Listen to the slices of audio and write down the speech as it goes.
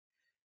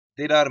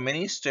There are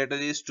many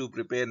strategies to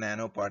prepare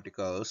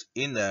nanoparticles.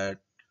 In that,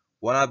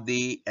 one of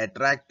the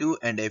attractive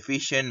and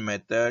efficient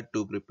method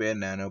to prepare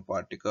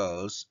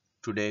nanoparticles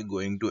today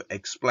going to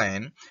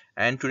explain,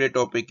 and today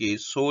topic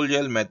is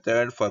Sol-Gel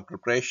method for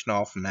preparation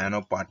of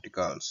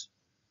nanoparticles.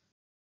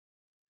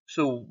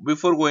 So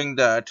before going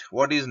that,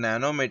 what is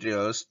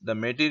nanomaterials? The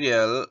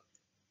material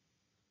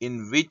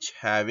in which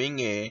having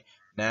a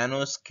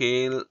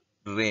nanoscale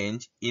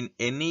range in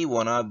any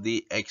one of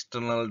the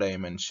external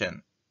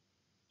dimension.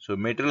 So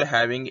material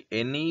having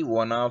any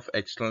one of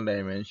external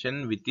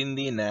dimension within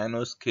the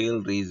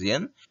nanoscale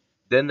region,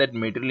 then that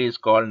material is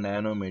called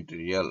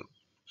nanomaterial.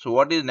 So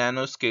what is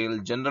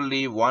nanoscale?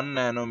 Generally 1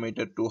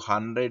 nanometer to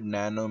 100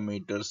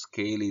 nanometer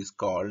scale is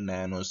called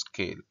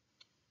nanoscale.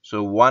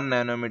 So 1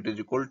 nanometer is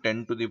equal to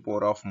 10 to the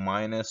power of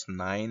minus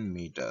 9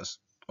 meters.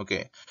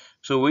 Okay.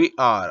 So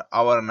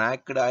our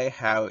naked eye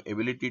have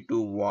ability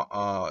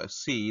to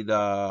see the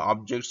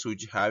objects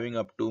which having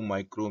up to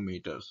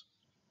micrometers.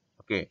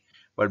 Okay,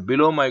 but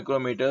below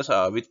micrometers,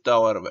 with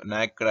our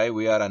naked eye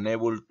we are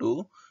unable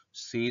to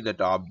see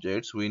that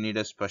objects. We need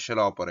a special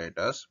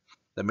operators.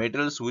 The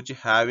materials which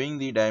having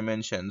the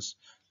dimensions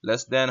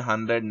less than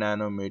 100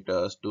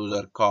 nanometers, those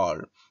are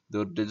called,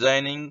 the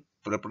designing,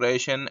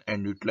 preparation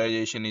and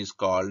utilization is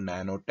called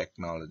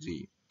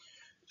nanotechnology.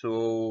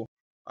 So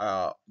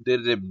there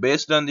is a,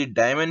 based on the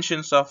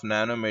dimensions of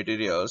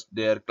nanomaterials,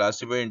 they are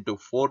classified into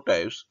four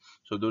types.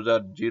 So those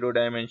are 0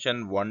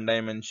 dimension, 1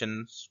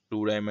 dimension,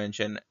 2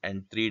 dimension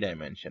and 3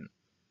 dimension.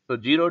 So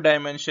 0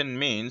 dimension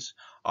means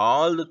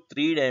all the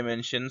 3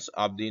 dimensions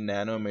of the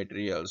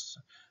nanomaterials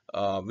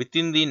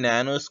within the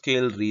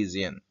nanoscale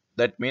region.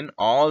 That means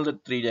all the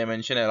 3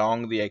 dimension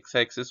along the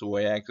x-axis,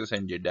 y-axis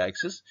and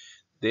z-axis,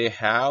 they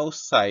have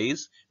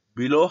size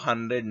below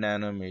 100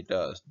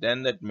 nanometers.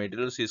 Then that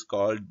materials is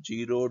called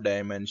 0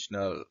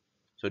 dimensional.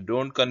 So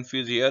don't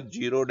confuse here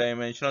 0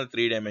 dimensional,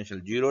 3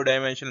 dimensional. 0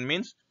 dimensional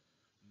means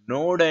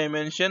no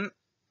dimension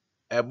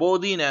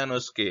above the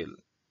nanoscale.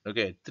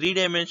 Okay, 3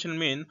 dimension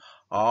mean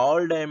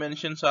all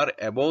dimensions are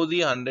above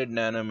the 100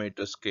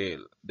 nanometer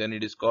scale. Then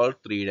it is called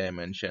 3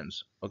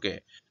 dimensions.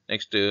 Okay,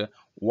 next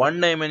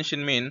 1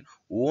 dimension mean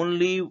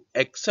only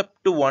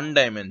except one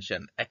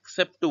dimension.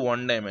 Except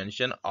one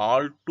dimension,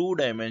 all 2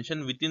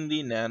 dimension within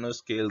the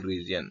nanoscale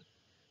region.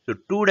 So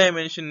 2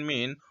 dimension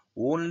mean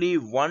only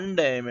one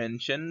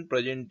dimension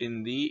present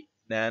in the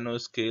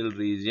nanoscale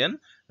region.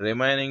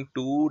 Remaining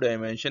 2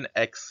 dimension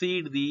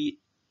exceed the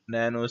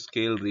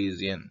nanoscale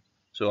region.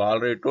 So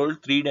already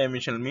told 3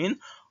 dimensional mean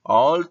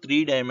all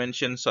 3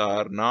 dimensions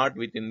are not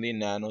within the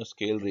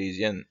nanoscale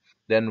region.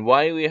 Then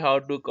why we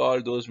have to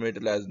call those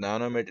materials as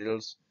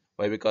nanomaterials?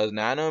 Why? Because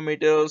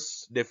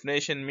nanomaterials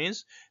definition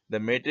means the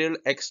material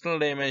external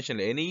dimension,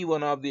 any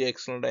one of the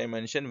external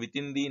dimension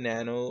within the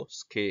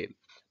nanoscale.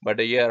 But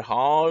here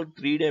all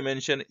 3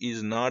 dimension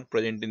is not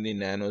present in the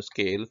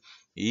nanoscale,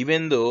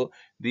 even though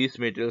these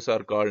materials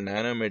are called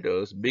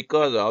nanomaterials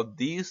because of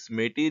these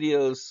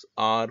materials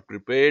are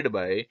prepared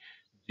by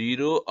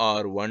 0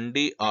 or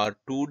 1D or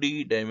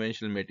 2D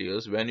dimensional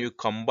materials. When you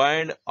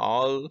combine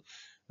all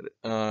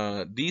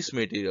these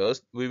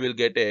materials, we will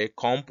get a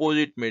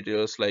composite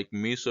materials like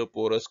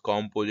mesoporous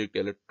composite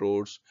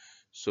electrodes.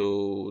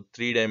 So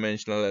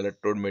three-dimensional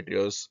electrode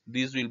materials,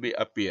 these will be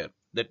appear.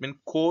 That means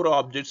core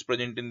objects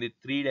present in the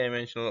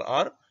three-dimensional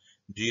are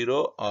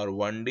 0 or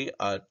 1D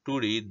or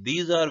 2D.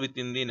 These are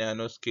within the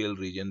nanoscale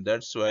region.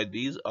 That's why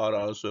these are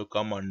also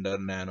come under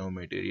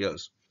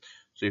nanomaterials.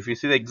 So if you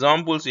see the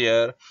examples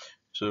here,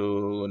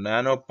 so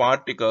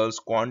nanoparticles,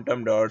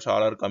 quantum dots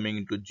all are coming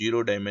into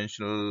 0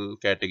 dimensional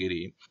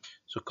category.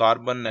 So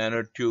carbon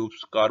nanotubes,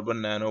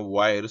 carbon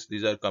nanowires,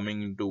 these are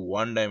coming into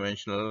one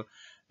dimensional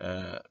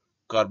uh,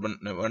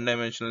 one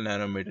dimensional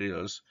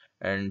nanomaterials,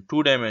 and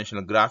two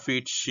dimensional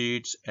graphite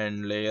sheets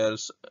and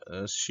layers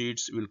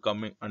sheets will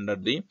come under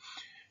the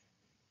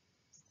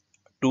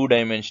two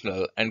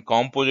dimensional, and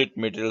composite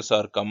materials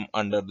are come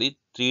under the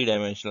three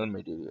dimensional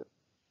material.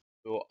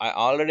 So I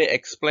already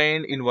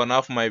explained in one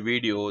of my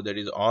video, that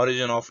is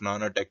origin of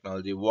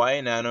nanotechnology, why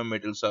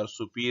nanometals are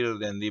superior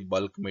than the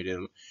bulk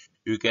material.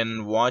 You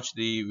can watch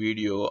the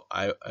video.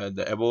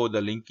 Above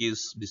the link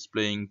is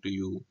displaying to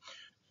you.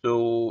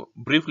 So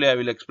briefly I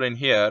will explain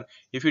here.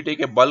 If you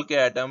take a bulk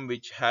atom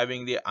which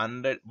having the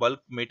 100 bulk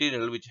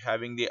material which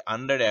having the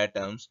 100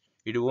 atoms,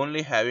 it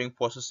only having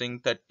possessing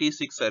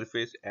 36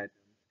 surface atoms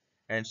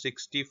and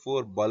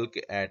 64 bulk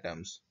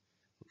atoms.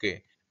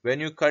 Okay, when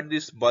you cut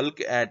this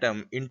bulk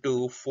atom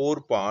into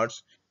four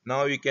parts,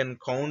 now you can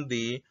count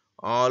the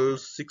all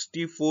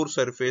 64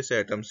 surface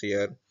atoms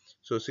here.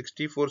 So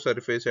 64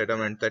 surface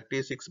atom and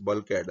 36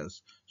 bulk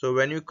atoms. So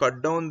when you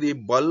cut down the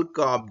bulk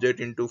object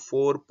into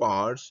four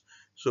parts,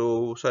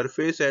 so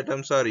surface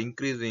atoms are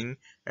increasing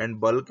and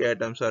bulk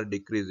atoms are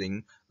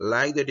decreasing.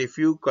 Like that, if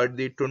you cut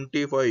the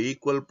 25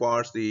 equal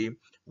parts, the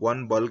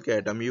one bulk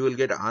atom, you will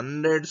get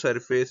 100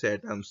 surface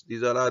atoms.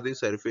 These all are the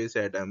surface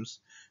atoms.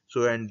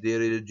 So and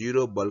there is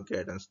zero bulk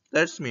atoms.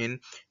 That's mean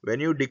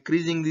when you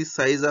decreasing the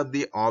size of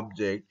the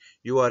object,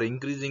 you are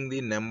increasing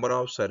the number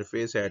of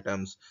surface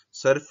atoms.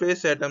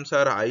 Surface atoms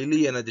are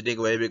highly energetic.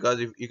 Why?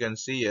 Because if you can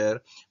see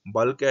here,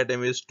 bulk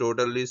atom is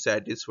totally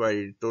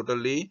satisfied,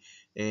 totally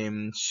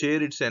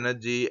share its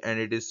energy and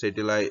it is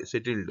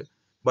settled.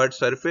 But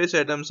surface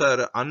atoms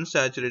are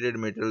unsaturated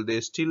metal. They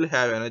still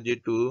have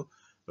energy to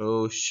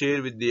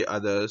share with the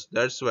others.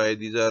 That's why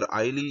these are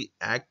highly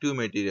active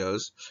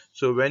materials.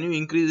 So when you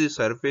increase the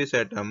surface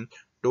atom,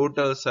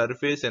 total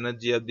surface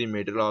energy of the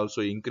material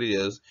also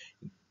increases.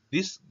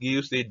 This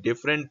gives the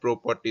different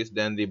properties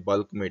than the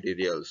bulk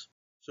materials.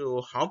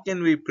 So how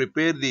can we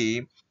prepare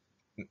these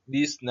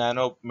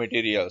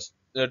nanomaterials?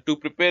 To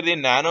prepare the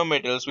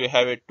nanomaterials, we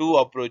have two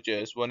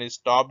approaches. One is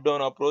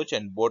top-down approach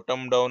and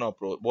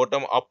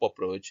bottom-up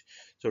approach.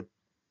 So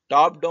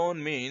top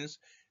down means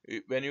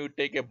when you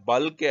take a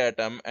bulk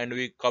atom and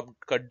we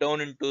cut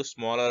down into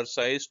smaller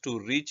size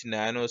to reach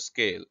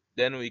nanoscale,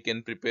 then we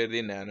can prepare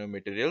the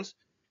nanomaterials.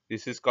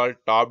 This is called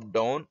top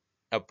down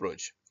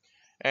approach.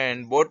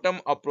 And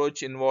bottom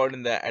approach involved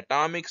in the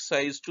atomic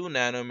size to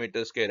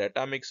nanometer scale.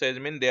 Atomic size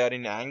means they are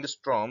in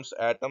angstroms,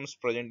 atoms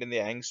present in the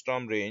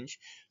angstrom range.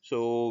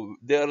 So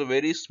they are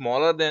very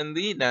smaller than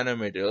the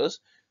nanometers.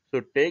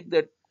 So take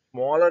that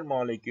smaller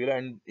molecule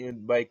and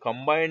by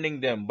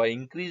combining them, by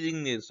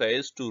increasing the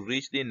size to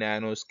reach the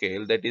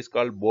nanoscale, that is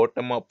called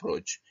bottom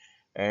approach.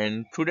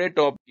 And today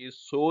topic is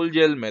sol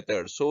gel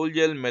method. Sol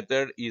gel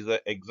method is an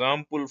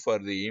example for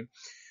the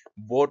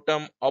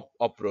bottom up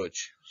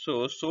approach.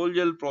 So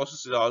sol-gel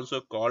process is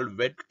also called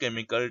wet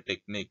chemical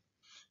technique.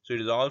 So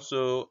it is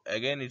also,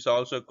 again, it's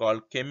also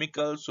called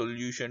chemical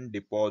solution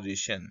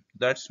deposition.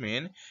 That's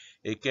mean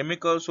a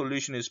chemical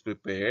solution is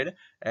prepared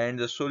and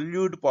the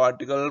solute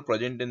particle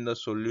present in the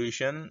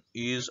solution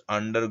is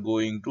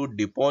undergoing to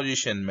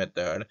deposition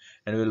method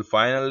and will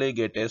finally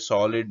get a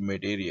solid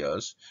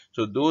materials.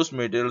 So those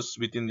materials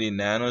within the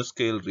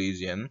nanoscale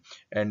region,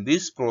 and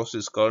this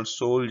process called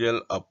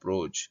sol-gel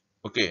approach.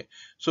 Okay,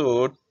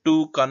 so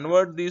to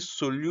convert this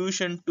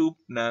solution to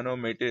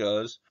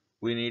nanomaterials,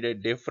 we need a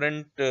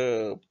different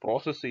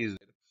processes.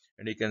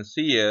 And you can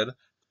see here,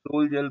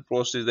 sol gel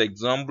process is the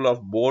example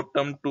of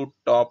bottom to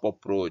top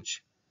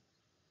approach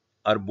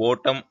or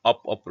bottom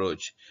up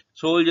approach.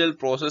 Sol gel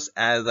process,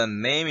 as the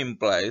name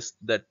implies,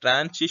 the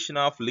transition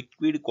of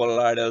liquid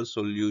colloidal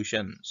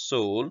solution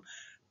sol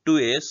to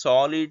a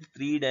solid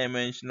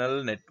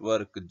three-dimensional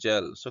network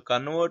gel. So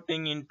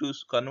converting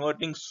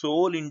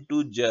sol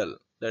into gel.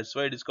 That's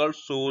why it is called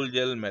sol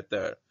gel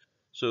method.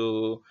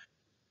 So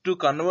to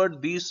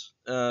convert these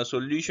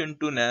solution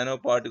to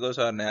nanoparticles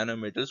or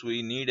nanometers,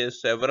 we need a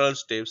several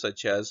steps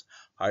such as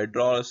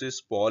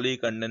hydrolysis,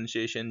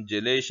 polycondensation,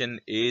 gelation,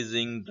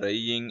 aging,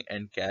 drying,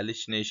 and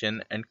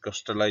calcination and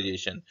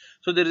crystallization.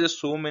 So there is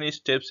so many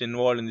steps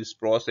involved in this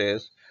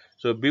process.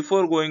 So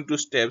before going to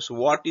steps,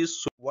 what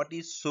is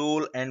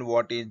sol and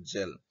what is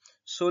gel?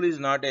 Sol is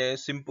not a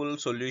simple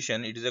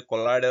solution; it is a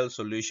colloidal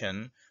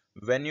solution.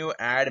 When you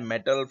add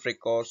metal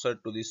precursor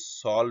to the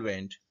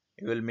solvent,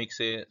 you will mix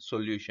a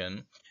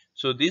solution.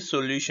 So this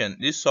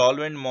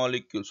solvent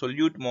molecule,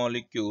 solute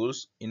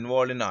molecules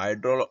involved in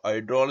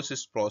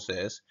hydrolysis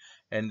process,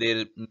 and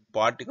their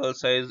particle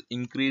size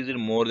increased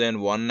more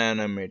than 1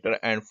 nanometer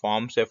and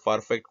forms a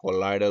perfect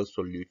colloidal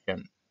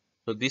solution.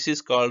 So this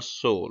is called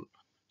sol.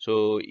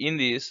 So in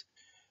this,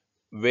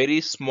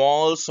 very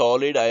small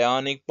solid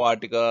ionic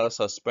particles are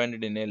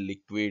suspended in a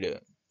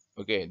liquid.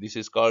 Okay, this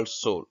is called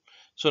sol.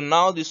 So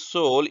now this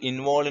sol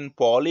involved in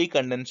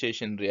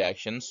polycondensation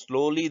reaction,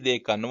 slowly they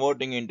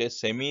converting into a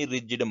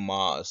semi-rigid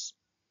mass.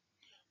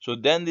 So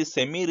then the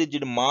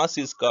semi-rigid mass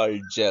is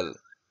called gel.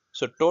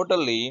 So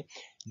totally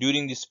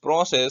during this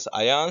process,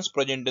 ions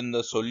present in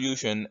the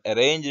solution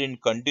arranged in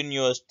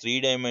continuous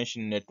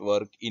three-dimensional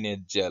network in a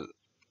gel.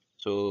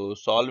 So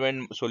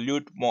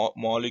solute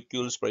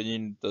molecules present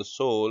in the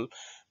sol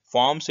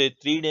forms a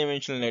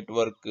three-dimensional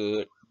network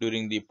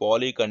during the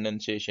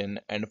polycondensation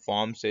and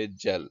forms a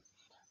gel.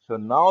 So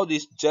now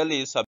this gel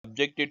is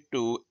subjected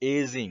to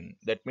aging.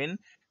 That means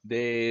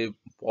the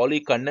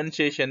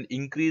polycondensation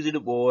increased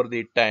over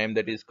the time,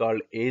 that is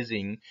called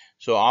aging.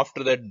 So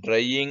after that,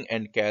 drying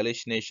and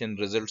calcination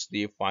results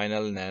the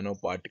final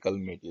nanoparticle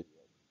material.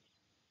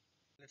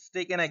 Let's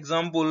take an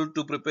example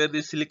to prepare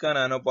the silica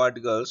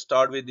nanoparticles.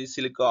 Start with the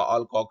silica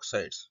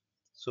alkoxides.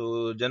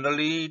 So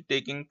generally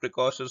taking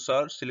precursors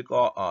are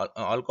silica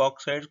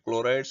alkoxides,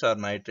 chlorides or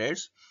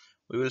nitrates.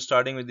 We will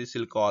starting with the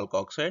silica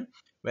alkoxide.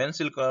 When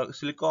silica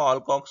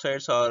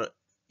alkoxides are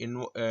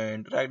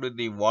interact with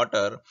the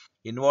water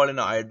involved in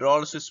a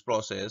hydrolysis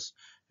process,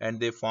 and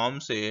they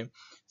forms a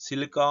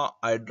silica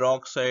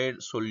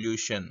hydroxide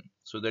solution.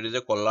 So that is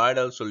a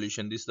colloidal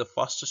solution. This is the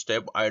first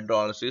step,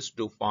 hydrolysis,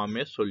 to form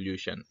a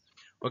solution.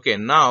 Okay,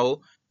 now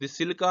the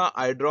silica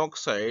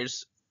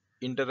hydroxides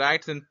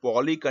interacts in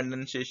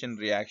polycondensation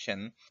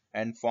reaction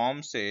and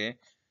forms a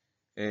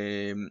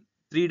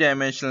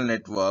three-dimensional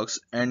networks,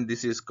 and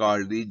this is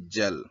called the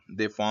gel.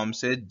 They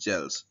forms a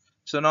gels.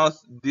 So now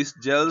this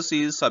gels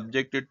is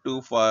subjected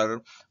to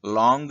for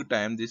long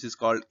time. This is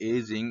called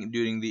aging.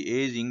 During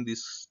the aging,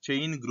 this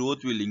chain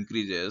growth will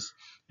increases,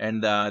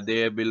 and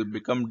they will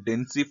become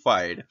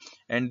densified.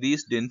 And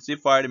these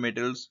densified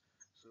metals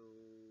so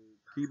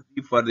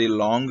keep for the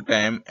long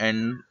time,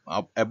 and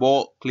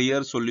above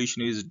clear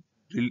solution is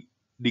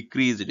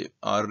decreased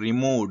or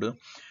removed,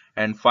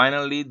 and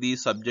finally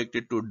these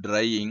subjected to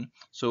drying.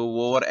 So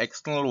over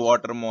external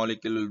water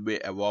molecule will be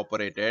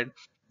evaporated,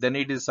 then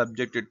it is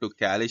subjected to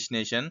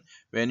calcination.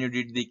 When you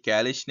did the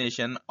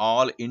calcination,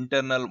 all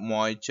internal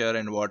moisture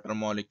and water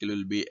molecule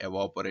will be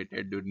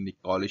evaporated during the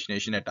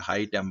calcination at a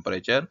high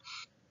temperature.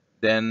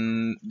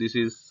 Then this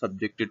is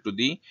subjected to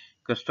the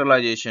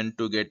crystallization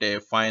to get a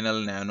final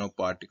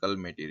nanoparticle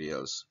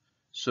materials.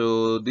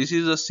 So this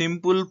is a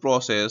simple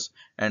process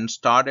and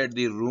start at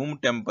the room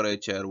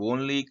temperature.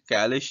 Only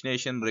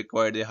calcination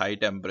required a high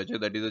temperature.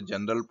 That is a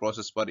general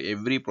process for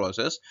every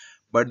process.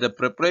 But the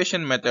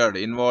preparation method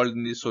involved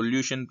in the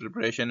solution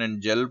preparation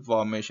and gel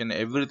formation,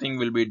 everything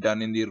will be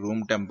done in the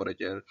room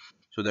temperature.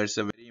 So that's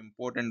a very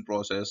important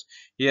process.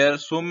 Here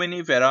so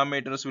many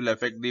parameters will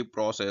affect the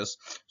process.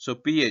 So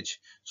pH,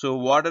 so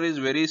water is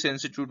very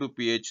sensitive to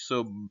pH.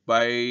 So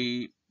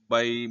by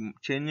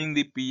changing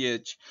the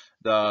pH,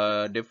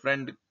 the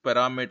different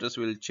parameters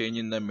will change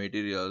in the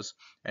materials.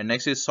 And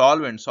next is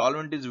solvent.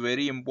 Solvent is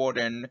very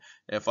important.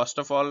 First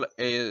of all,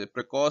 a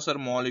precursor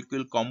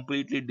molecule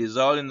completely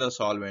dissolve in the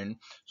solvent.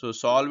 So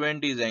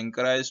solvent is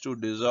encouraged to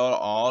dissolve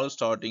all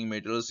starting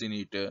materials in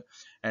it.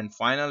 And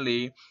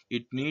finally,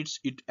 it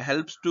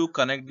helps to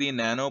connect the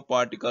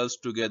nanoparticles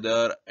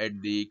together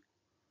at the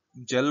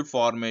gel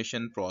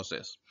formation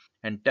process.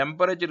 And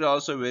temperature is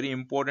also a very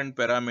important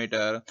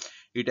parameter.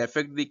 It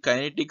affects the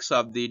kinetics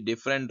of the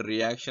different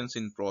reactions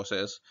in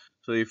process.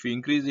 So if you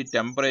increase the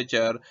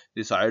temperature,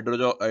 this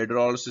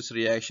hydrolysis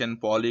reaction,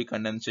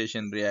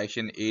 polycondensation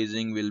reaction,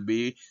 aging will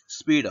be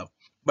speed up.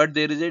 But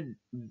there is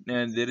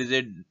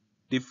a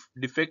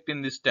defect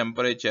in this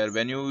temperature.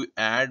 When you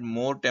add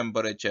more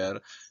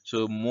temperature,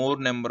 so more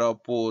number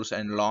of pores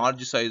and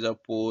large size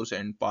of pores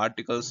and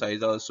particle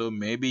size also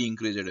may be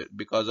increased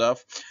because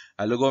of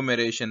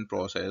agglomeration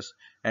process.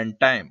 And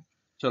time,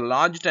 so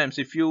large times,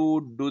 if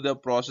you do the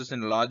process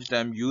in large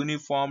time,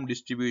 uniform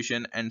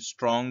distribution and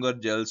stronger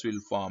gels will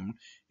form.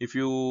 If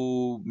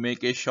you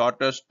make a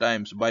shorter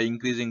times by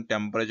increasing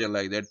temperature,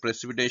 like that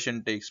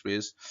precipitation takes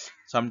place,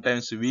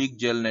 sometimes weak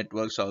gel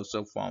networks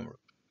also formed.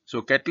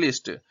 So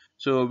catalyst,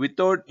 so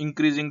without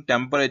increasing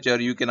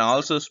temperature, you can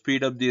also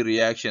speed up the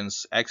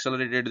reactions,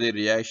 accelerated the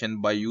reaction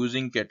by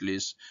using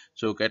catalyst.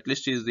 So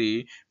catalyst is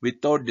the,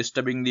 without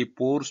disturbing the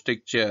pore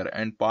structure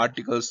and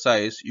particle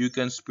size, you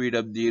can speed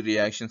up the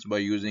reactions by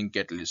using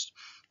catalyst.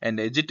 And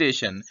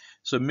agitation,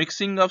 so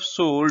mixing of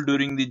sol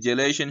during the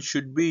gelation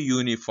should be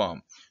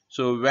uniform.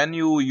 So when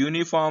you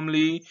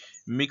uniformly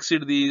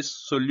mixed the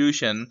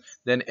solution,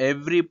 then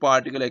every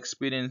particle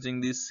experiencing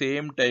the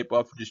same type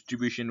of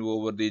distribution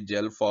over the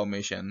gel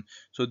formation.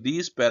 So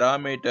these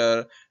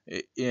parameter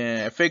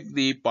affect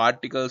the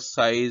particle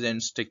size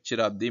and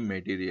structure of the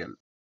material.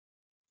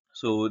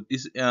 So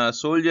this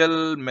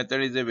sol-gel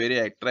method is a very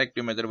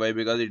attractive method. Why?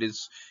 Because it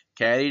is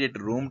carried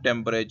at room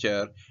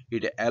temperature.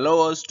 It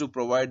allows us to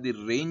provide the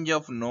range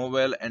of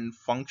novel and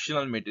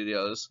functional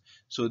materials.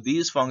 So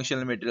these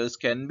functional materials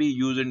can be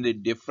used in the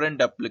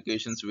different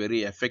applications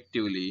very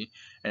effectively.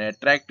 An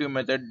attractive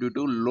method due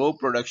to low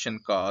production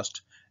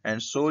cost.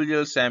 And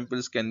sol-gel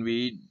samples can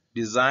be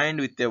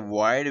designed with a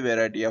wide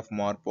variety of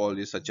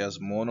morphologies such as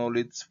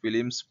monoliths,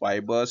 films,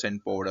 fibers,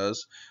 and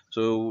powders.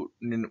 So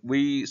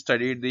we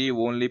studied the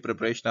only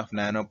preparation of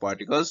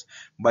nanoparticles.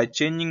 By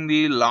changing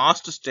the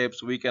last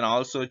steps, we can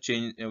also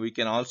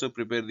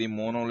prepare the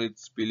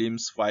monoliths,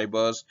 films,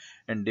 fibers,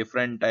 and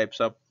different types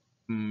of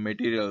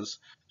materials.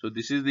 So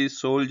this is the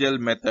sol gel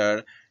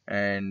method.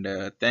 And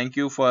thank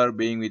you for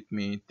being with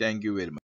me. Thank you very much.